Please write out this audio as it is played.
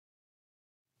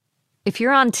If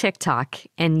you're on TikTok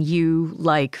and you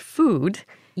like food,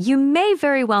 you may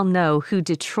very well know who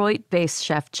Detroit-based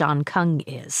chef John Kung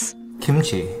is.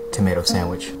 Kimchi tomato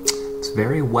sandwich. It's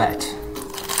very wet.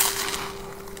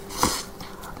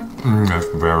 That's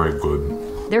very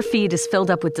good. Their feed is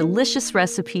filled up with delicious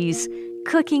recipes,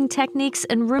 cooking techniques,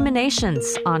 and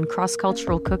ruminations on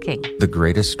cross-cultural cooking. The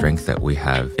greatest strength that we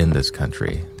have in this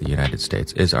country, the United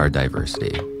States, is our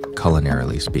diversity,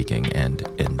 culinarily speaking and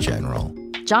in general.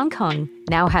 John Kung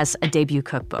now has a debut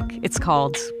cookbook. It's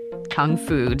called Kung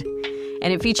Food,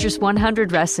 and it features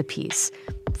 100 recipes,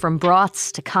 from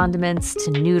broths to condiments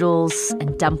to noodles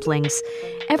and dumplings,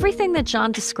 everything that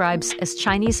John describes as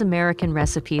Chinese-American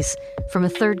recipes from a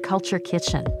third culture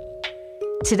kitchen.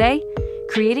 Today,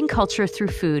 creating culture through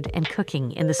food and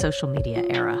cooking in the social media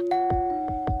era.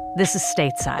 This is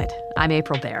Stateside. I'm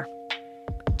April Baer.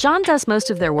 John does most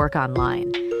of their work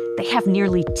online. They have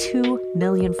nearly 2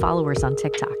 million followers on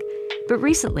TikTok. But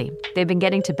recently, they've been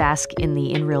getting to bask in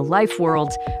the in-real-life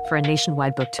world for a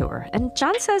nationwide book tour. And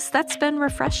John says that's been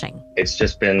refreshing. It's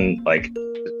just been,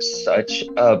 such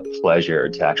a pleasure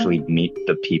to actually meet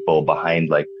the people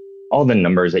behind, all the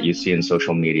numbers that you see in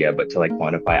social media, but to,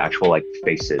 quantify actual,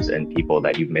 faces and people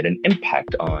that you've made an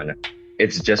impact on.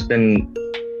 It's just been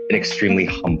an extremely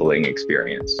humbling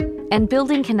experience. And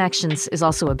building connections is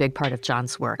also a big part of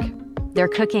John's work. Their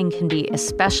cooking can be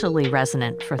especially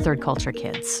resonant for third culture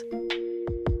kids.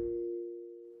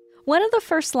 One of the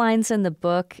first lines in the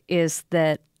book is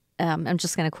that, I'm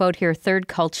just going to quote here, third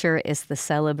culture is the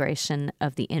celebration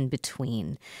of the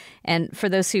in-between. And for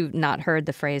those who've not heard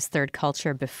the phrase third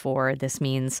culture before, this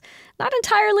means not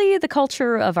entirely the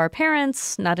culture of our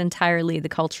parents, not entirely the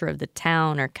culture of the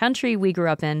town or country we grew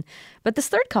up in, but this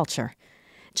third culture.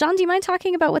 John, do you mind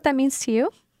talking about what that means to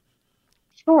you?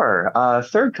 Sure.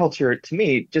 Third culture, to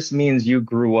me, just means you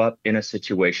grew up in a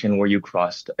situation where you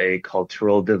crossed a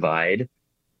cultural divide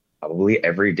probably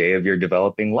every day of your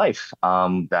developing life.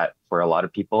 That for a lot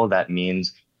of people, that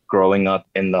means growing up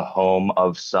in the home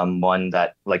of someone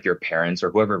that, like your parents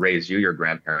or whoever raised you, your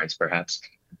grandparents perhaps,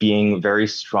 being very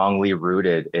strongly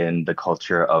rooted in the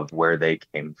culture of where they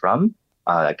came from.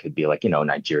 That could be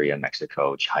Nigeria,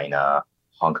 Mexico, China,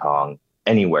 Hong Kong,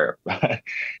 anywhere.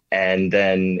 And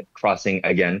then crossing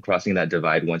that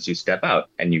divide once you step out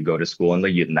and you go to school in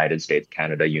the United States,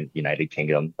 Canada, United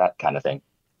Kingdom, that kind of thing.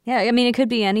 Yeah, I mean, it could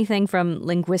be anything from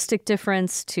linguistic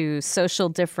difference to social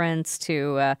difference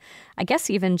to, I guess,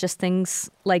 even just things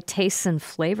like tastes and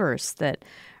flavors that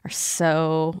are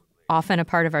so often a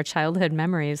part of our childhood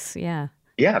memories. Yeah.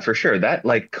 Yeah, for sure.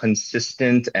 That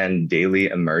consistent and daily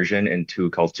immersion in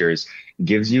two cultures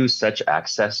gives you such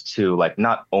access to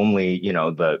not only,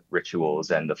 the rituals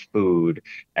and the food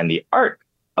and the art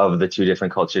of the two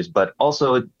different cultures, but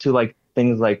also to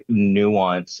things like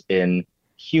nuance in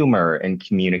humor and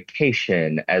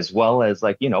communication, as well as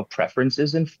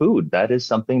preferences in food. That is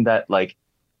something that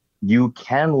you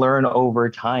can learn over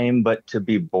time, but to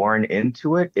be born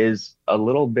into it is a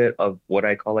little bit of what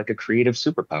I call a creative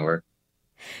superpower.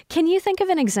 Can you think of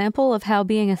an example of how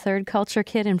being a third culture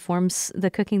kid informs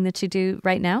the cooking that you do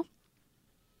right now?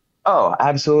 Oh,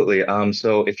 absolutely.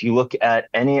 So if you look at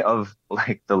any of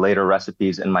the later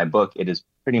recipes in my book, it is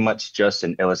pretty much just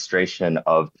an illustration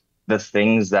of the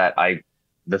things that I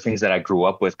grew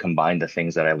up with, combined the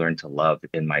things that I learned to love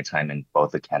in my time in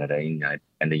both Canada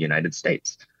and the United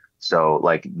States. So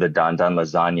the Dan Dan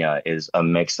lasagna is a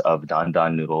mix of Dan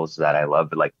Dan noodles that I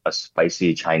love, a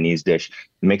spicy Chinese dish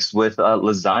mixed with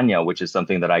lasagna, which is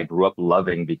something that I grew up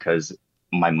loving because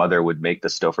my mother would make the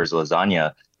Stouffer's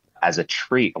lasagna as a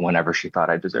treat whenever she thought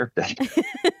I deserved it.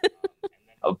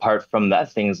 Apart from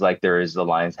that, things there is the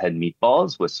lion's head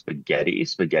meatballs with spaghetti.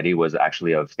 Spaghetti was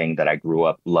actually a thing that I grew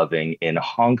up loving in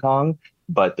Hong Kong.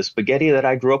 But the spaghetti that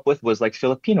I grew up with was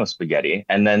Filipino spaghetti.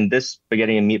 And then this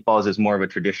spaghetti and meatballs is more of a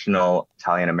traditional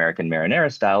Italian-American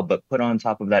marinara style, but put on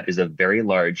top of that is a very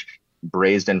large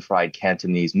braised and fried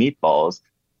Cantonese meatballs.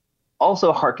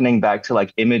 Also harkening back to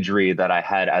imagery that I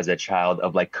had as a child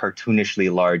of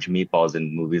cartoonishly large meatballs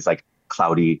in movies like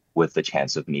Cloudy with the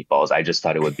Chance of Meatballs. I just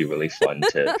thought it would be really fun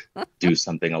to do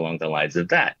something along the lines of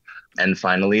that. And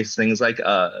finally, things like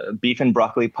beef and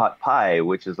broccoli pot pie,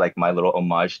 which is my little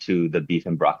homage to the beef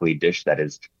and broccoli dish that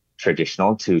is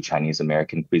traditional to Chinese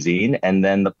American cuisine. And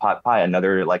then the pot pie,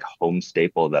 another home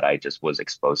staple that I just was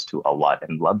exposed to a lot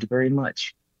and loved very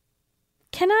much.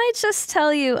 Can I just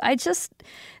tell you,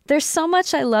 there's so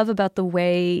much I love about the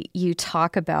way you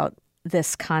talk about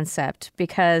this concept,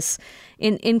 because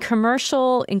in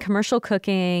commercial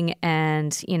cooking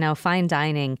and, fine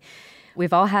dining,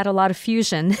 we've all had a lot of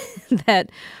fusion that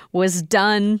was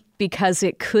done because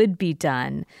it could be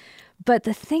done. But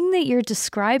the thing that you're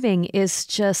describing is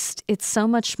just, it's so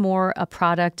much more a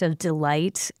product of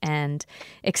delight and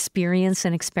experience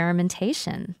and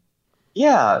experimentation.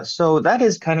 Yeah, so that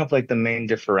is kind of like the main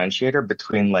differentiator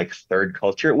between like third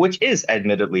culture, which is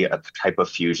admittedly a type of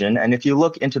fusion. And if you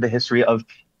look into the history of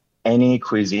any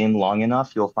cuisine long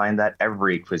enough, you'll find that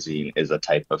every cuisine is a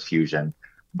type of fusion.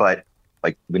 But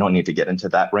like we don't need to get into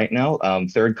that right now.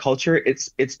 Third culture,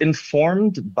 it's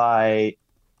informed by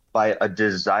a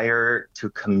desire to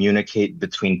communicate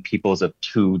between peoples of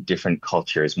two different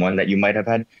cultures, one that you might have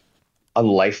had a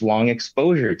lifelong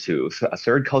exposure to. So a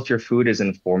third culture food is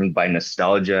informed by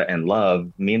nostalgia and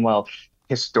love. Meanwhile,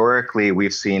 historically,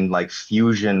 we've seen like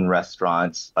fusion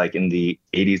restaurants like in the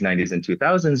 80s, 90s, and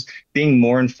 2000s being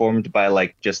more informed by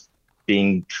like just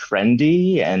being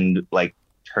trendy and like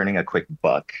turning a quick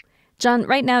buck. John,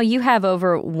 right now you have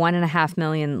over 1.5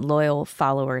 million loyal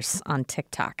followers on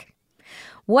TikTok.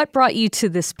 What brought you to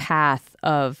this path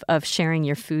of sharing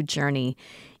your food journey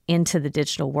into the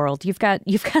digital world? You've got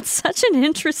such an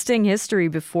interesting history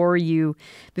before you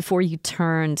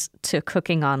turned to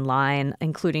cooking online,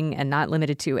 including and not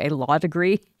limited to a law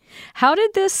degree. How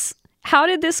did this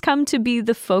come to be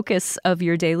the focus of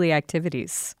your daily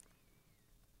activities?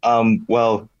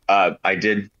 I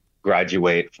did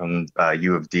graduate from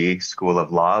U of D School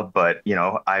of Law, but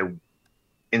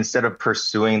instead of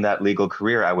pursuing that legal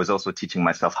career, I was also teaching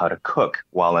myself how to cook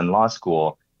while in law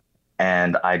school.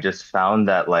 And I just found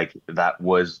that like that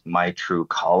was my true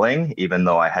calling. Even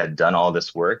though I had done all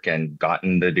this work and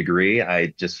gotten the degree, I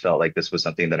just felt like this was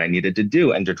something that I needed to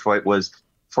do. And Detroit was,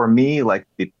 for me, like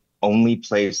the only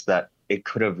place that it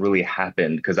could have really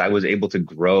happened because I was able to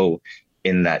grow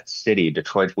in that city.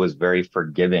 Detroit was very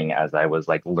forgiving as I was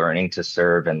like learning to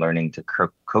serve and learning to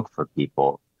cook for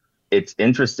people. It's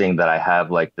interesting that I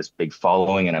have like this big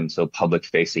following and I'm so public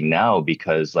facing now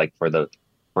because like for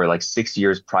like 6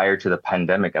 years prior to the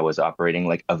pandemic, I was operating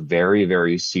like a very,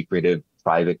 very secretive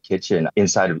private kitchen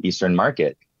inside of Eastern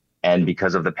Market. And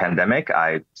because of the pandemic,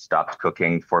 I stopped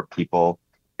cooking for people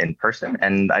in person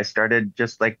and I started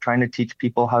just like trying to teach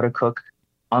people how to cook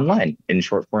online in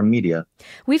short form media.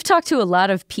 We've talked to a lot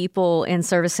of people in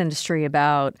service industry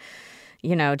about,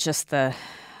 just the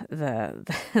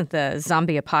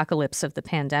zombie apocalypse of the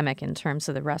pandemic in terms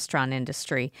of the restaurant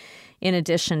industry, in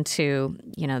addition to,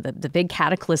 the big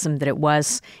cataclysm that it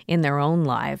was in their own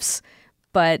lives.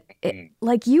 But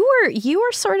like you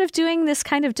were sort of doing this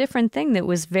kind of different thing that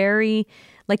was very,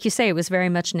 like you say, it was very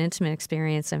much an intimate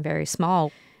experience and very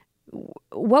small.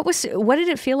 What did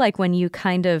it feel like when you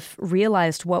kind of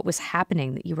realized what was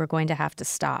happening, that you were going to have to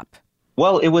stop?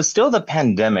 Well, it was still the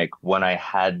pandemic when I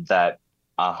had that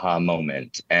aha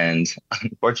moment. And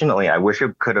unfortunately, I wish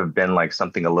it could have been like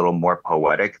something a little more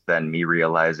poetic than me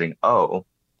realizing, oh,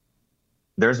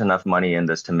 there's enough money in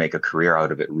this to make a career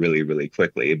out of it really, really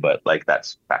quickly. But like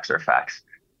that's facts are facts.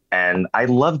 And I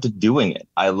loved doing it.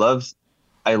 I loved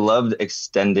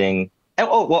extending.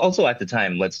 Also at the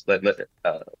time, let's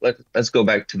go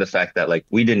back to the fact that like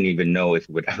we didn't even know if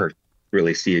we would ever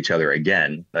really see each other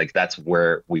again. Like that's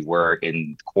where we were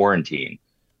in quarantine.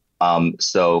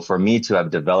 So for me to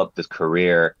have developed this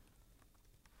career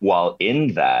while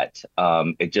in that,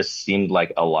 it just seemed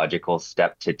like a logical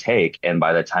step to take. And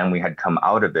by the time we had come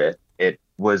out of it, it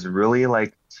was really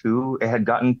like it had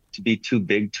gotten to be too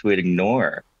big to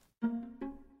ignore.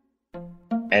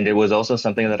 And it was also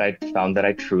something that I found that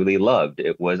I truly loved.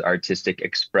 It was artistic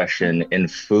expression in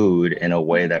food in a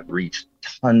way that reached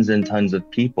tons and tons of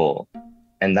people.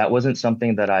 And that wasn't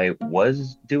something that I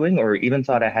was doing or even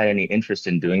thought I had any interest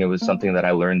in doing. It was something that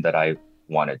I learned that I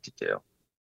wanted to do.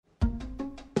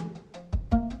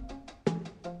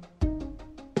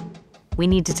 We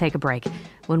need to take a break.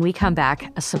 When we come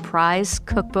back, a surprise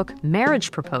cookbook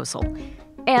marriage proposal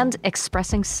and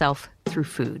expressing self through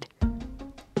food.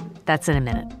 That's in a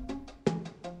minute.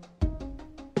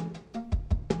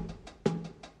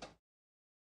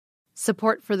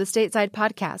 Support for the Stateside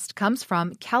Podcast comes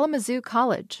from Kalamazoo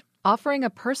College, offering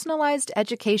a personalized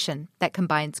education that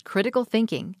combines critical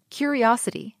thinking,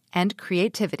 curiosity, and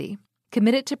creativity.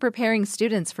 Committed to preparing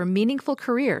students for meaningful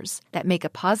careers that make a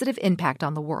positive impact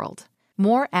on the world.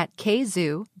 More at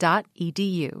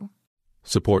kzoo.edu.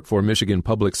 Support for Michigan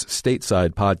Public's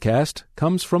Stateside Podcast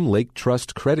comes from Lake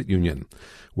Trust Credit Union,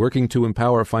 working to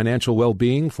empower financial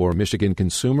well-being for Michigan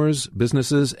consumers,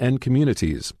 businesses, and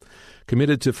communities.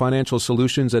 Committed to financial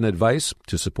solutions and advice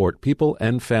to support people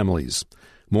and families.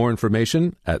 More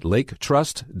information at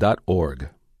laketrust.org.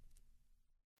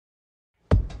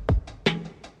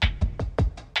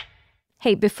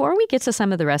 Hey, before we get to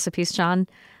some of the recipes, John,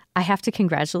 I have to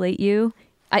congratulate you.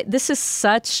 This is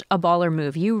such a baller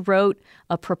move. You wrote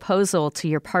a proposal to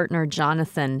your partner,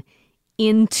 Jonathan,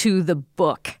 into the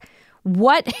book.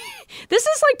 What? This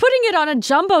is like putting it on a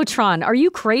Jumbotron. Are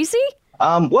you crazy?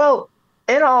 Well,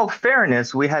 in all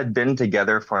fairness, we had been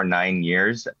together for 9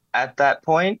 years at that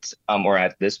point, or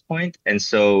at this point. And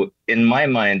so in my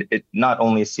mind, it not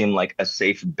only seemed like a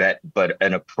safe bet, but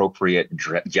an appropriate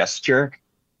gesture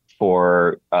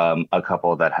for a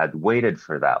couple that had waited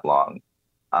for that long.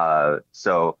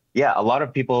 So yeah, a lot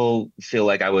of people feel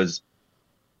like I was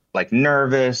like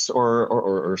nervous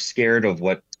or scared of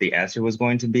what the answer was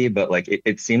going to be, but like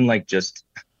it seemed like just,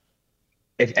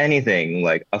 if anything,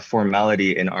 like a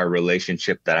formality in our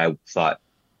relationship that I thought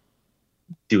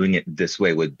doing it this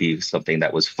way would be something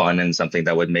that was fun and something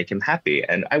that would make him happy.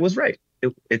 And I was right.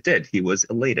 It did. He was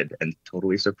elated and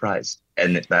totally surprised.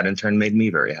 And that in turn made me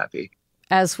very happy.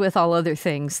 As with all other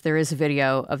things, there is a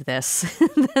video of this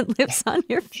that lives on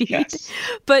your feed. Yes.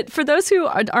 But for those who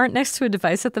aren't next to a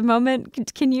device at the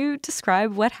moment, can you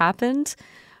describe what happened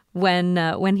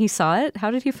when he saw it?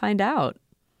 How did he find out?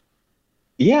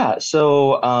 Yeah,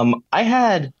 so I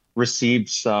had received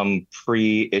some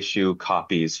pre-issue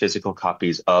copies, physical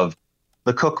copies of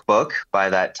the cookbook by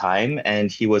that time, and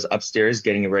he was upstairs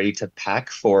getting ready to pack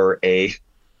for a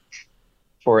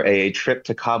trip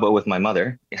to Cabo with my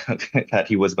mother that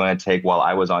he was going to take while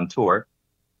I was on tour.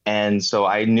 And so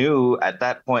I knew at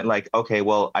that point, like, okay,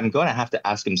 well, I'm going to have to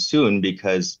ask him soon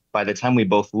because by the time we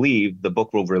both leave, the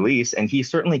book will release, and he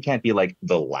certainly can't be like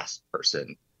the last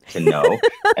person to know.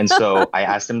 And so I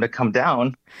asked him to come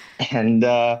down, and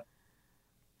I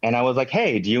was like,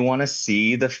 hey, do you want to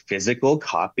see the physical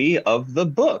copy of the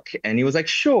book? And he was like,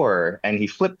 sure. And he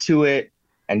flipped to it.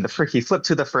 And he flipped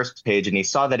to the first page and he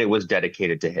saw that it was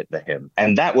dedicated to him.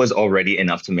 And that was already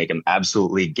enough to make him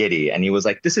absolutely giddy. And he was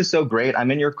like, this is so great.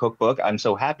 I'm in your cookbook. I'm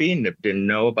so happy and didn't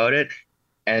know about it.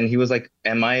 And he was like,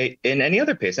 am I in any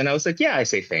other place? And I was like, yeah, I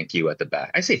say thank you at the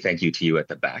back. I say thank you to you at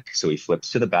the back. So he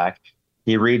flips to the back.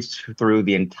 He reads through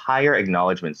the entire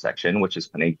acknowledgement section, which is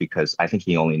funny because I think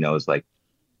he only knows like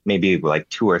maybe like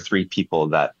 2 or 3 people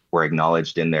that were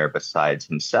acknowledged in there besides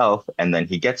himself. And then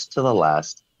he gets to the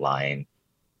last line.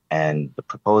 And the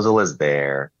proposal is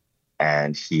there,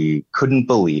 and he couldn't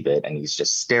believe it. And he's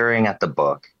just staring at the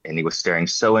book, and he was staring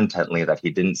so intently that he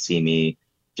didn't see me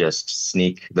just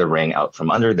sneak the ring out from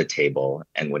under the table.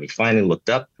 And when he finally looked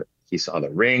up, he saw the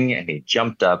ring, and he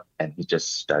jumped up, and he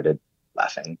just started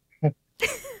laughing.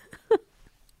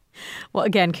 Well,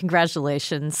 again,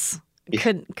 congratulations.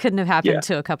 Couldn't have happened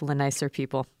to a couple of nicer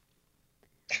people.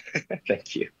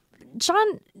 Thank you.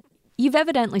 John, you've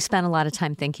evidently spent a lot of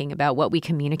time thinking about what we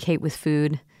communicate with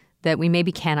food that we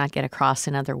maybe cannot get across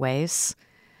in other ways.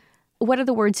 What are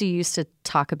the words you use to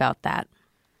talk about that?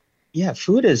 Yeah,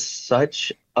 food is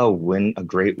such a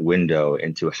great window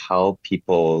into how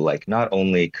people like not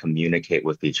only communicate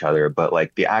with each other, but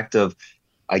like the act of,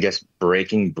 I guess,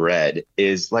 breaking bread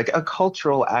is like a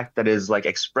cultural act that is like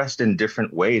expressed in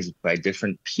different ways by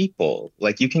different people.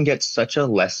 Like you can get such a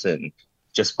lesson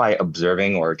just by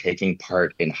observing or taking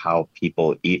part in how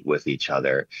people eat with each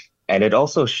other. And it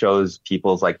also shows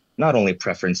people's like not only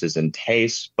preferences and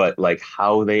tastes, but like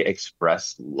how they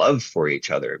express love for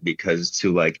each other. Because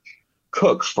to like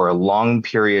cook for long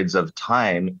periods of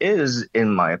time is,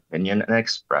 in my opinion, an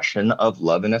expression of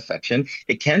love and affection.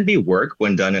 It can be work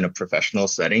when done in a professional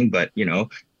setting, but you know,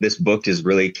 this book is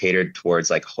really catered towards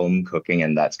like home cooking,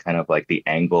 and that's kind of like the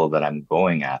angle that I'm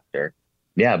going after.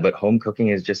 Yeah, but home cooking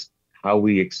is just how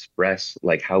we express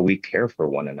like how we care for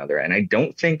one another. And I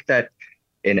don't think that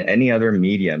in any other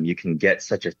medium you can get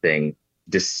such a thing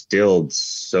distilled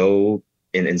so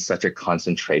in such a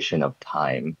concentration of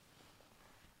time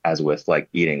as with like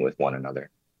eating with one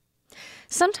another.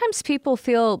 Sometimes people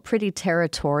feel pretty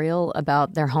territorial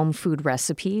about their home food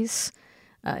recipes.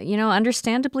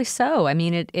 Understandably so. I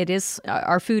mean, it is,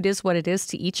 our food is what it is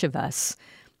to each of us.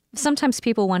 Sometimes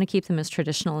people want to keep them as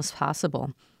traditional as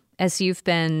possible. As you've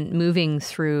been moving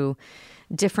through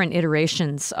different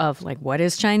iterations of like, what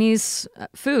is Chinese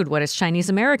food? What is Chinese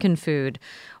American food?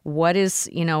 What is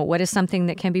something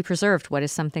that can be preserved? What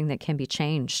is something that can be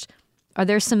changed? Are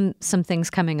there some things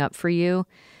coming up for you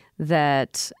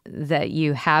that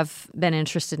you have been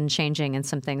interested in changing, and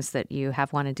some things that you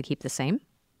have wanted to keep the same?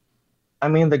 I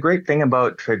mean, the great thing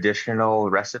about traditional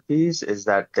recipes is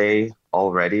that they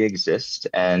already exist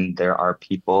and there are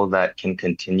people that can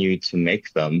continue to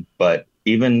make them. But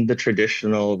even the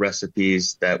traditional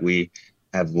recipes that we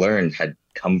have learned had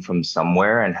come from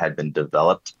somewhere and had been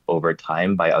developed over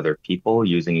time by other people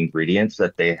using ingredients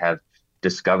that they have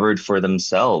discovered for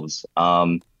themselves.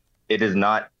 It is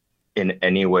not in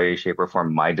any way, shape, or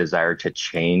form my desire to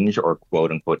change or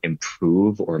quote unquote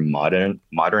improve or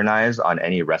modernize on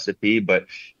any recipe, but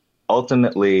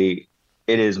ultimately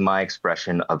it is my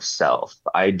expression of self.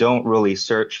 I don't really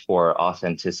search for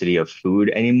authenticity of food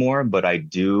anymore, but I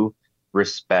do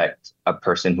respect a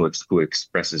person who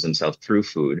expresses himself through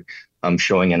food,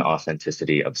 showing an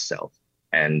authenticity of self.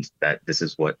 And that this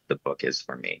is what the book is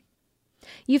for me.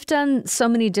 You've done so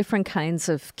many different kinds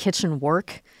of kitchen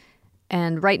work.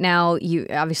 And right now,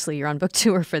 you're on book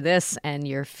tour for this, and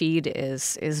your feed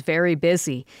is very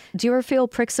busy. Do you ever feel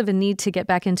pricks of a need to get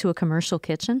back into a commercial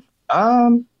kitchen?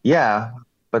 Yeah,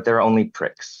 but they're only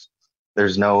pricks.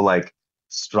 There's no like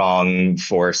strong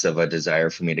force of a desire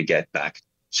for me to get back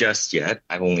just yet.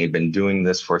 I've only been doing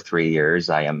this for 3 years.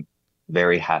 I am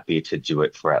very happy to do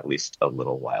it for at least a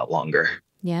little while longer.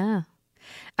 Yeah.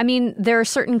 I mean, there are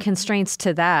certain constraints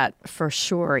to that for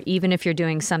sure, even if you're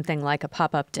doing something like a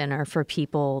pop-up dinner for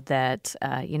people that,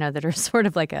 that are sort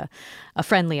of like a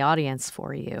friendly audience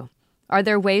for you. Are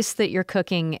there ways that your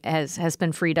cooking has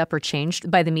been freed up or changed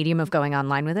by the medium of going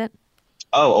online with it?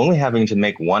 Oh, only having to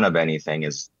make one of anything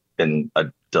has been a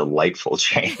delightful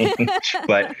change.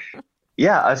 But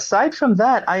yeah, aside from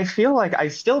that, I feel like I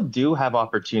still do have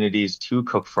opportunities to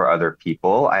cook for other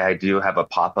people. I do have a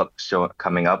pop-up show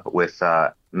coming up with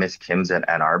Miss Kim's in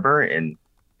Ann Arbor in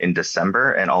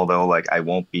December. And although like I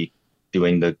won't be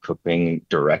doing the cooking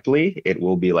directly, it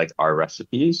will be like our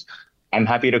recipes. I'm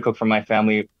happy to cook for my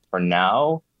family for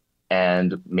now.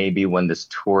 And maybe when this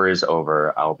tour is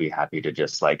over, I'll be happy to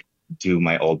just like do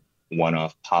my old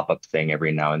one-off pop-up thing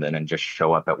every now and then and just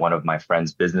show up at one of my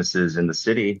friends' businesses in the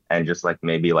city and just like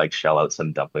maybe like shell out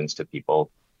some dumplings to people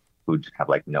who have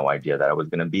like no idea that I was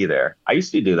going to be there. I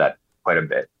used to do that quite a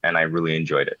bit and I really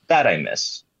enjoyed it. That I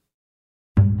miss.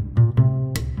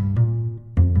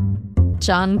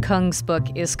 John Kung's book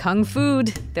is Kung Food.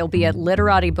 They'll be at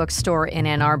Literati Bookstore in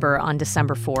Ann Arbor on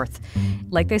December 4th.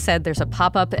 Like they said, there's a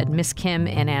pop-up at Miss Kim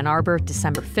in Ann Arbor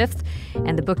December 5th,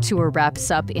 and the book tour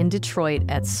wraps up in Detroit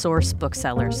at Source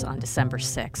Booksellers on December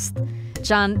 6th.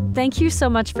 John, thank you so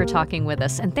much for talking with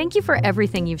us, and thank you for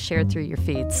everything you've shared through your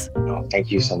feeds. Oh,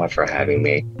 thank you so much for having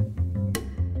me.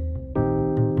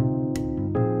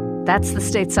 That's the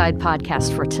Stateside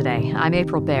Podcast for today. I'm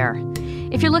April Baer.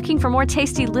 If you're looking for more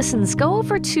tasty listens, go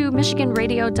over to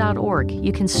michiganradio.org.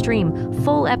 You can stream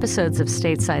full episodes of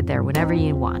Stateside there whenever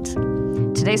you want.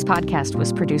 Today's podcast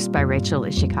was produced by Rachel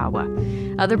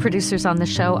Ishikawa. Other producers on the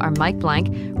show are Mike Blank,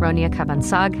 Ronia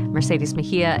Kabansag, Mercedes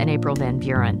Mejia, and April Van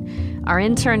Buren. Our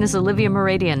intern is Olivia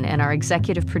Moradian, and our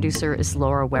executive producer is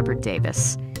Laura Weber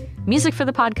Davis. Music for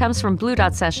the pod comes from Blue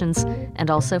Dot Sessions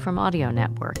and also from Audio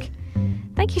Network.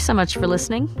 Thank you so much for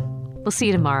listening. We'll see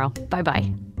you tomorrow.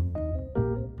 Bye-bye.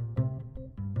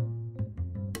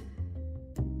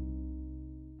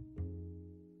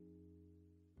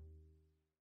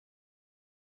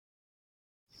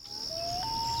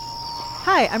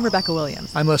 Hi, I'm Rebecca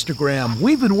Williams. I'm Lester Graham.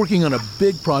 We've been working on a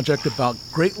big project about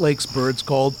Great Lakes birds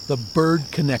called the Bird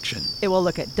Connection. It will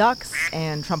look at ducks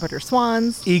and trumpeter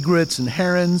swans, egrets and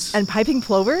herons, and piping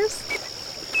plovers.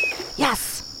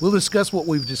 Yes! We'll discuss what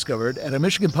we've discovered at a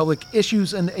Michigan Public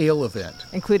Issues and Ale event,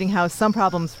 including how some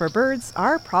problems for birds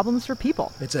are problems for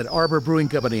people. It's at Arbor Brewing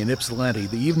Company in Ypsilanti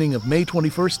the evening of May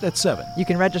 21st at 7. You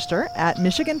can register at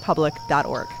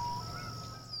michiganpublic.org.